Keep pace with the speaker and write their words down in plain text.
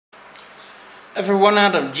Ever run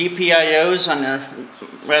out of GPIOs on your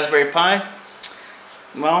Raspberry Pi?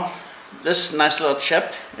 Well, this nice little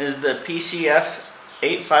chip is the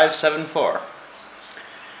pcf8574.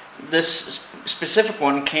 This specific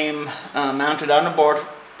one came mounted on a board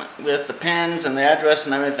with the pins and the address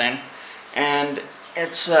and everything, and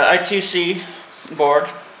it's an I2C board.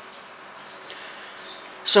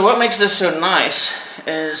 So what makes this so nice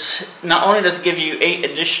is not only does it give you 8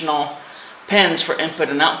 additional pins for input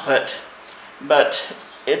and output, but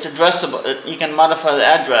it's addressable. You can modify the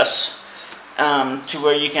address to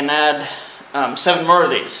where you can add 7 more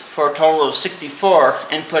of these for a total of 64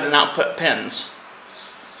 input and output pins.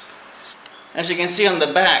 As you can see on the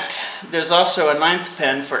back, there's also a 9th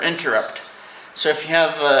pin for interrupt. So if you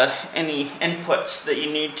have any inputs that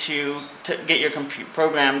you need to get your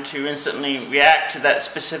program to instantly react to that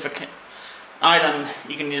specific item,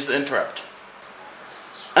 you can use the interrupt.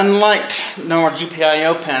 Unlike normal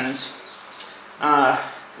GPIO pins,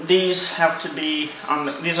 these have to be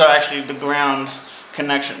these are actually the ground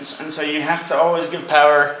connections, and so you have to always give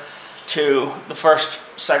power to the first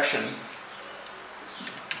section.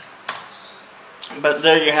 But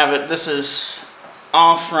there you have it. This is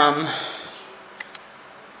all from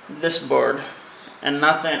this board, and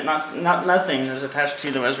nothing is attached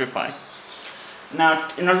to the Raspberry Pi. Now,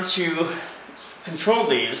 in order to control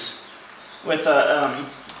these with a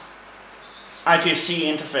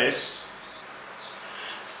I2C interface,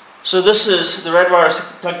 so this is the red wire is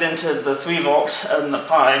plugged into the 3-volt in the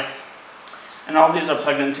Pi, and all these are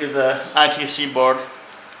plugged into the I2C board.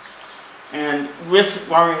 And with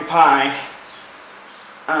wiring Pi,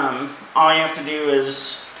 all you have to do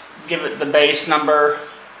is give it the base number,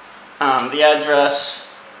 the address,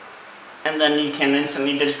 and then you can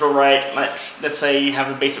instantly digital write. Like, let's say you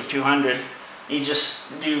have a base of 200, you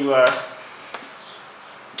just do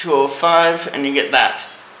 205 and you get that.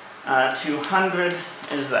 200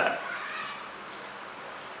 is that.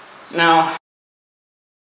 Now,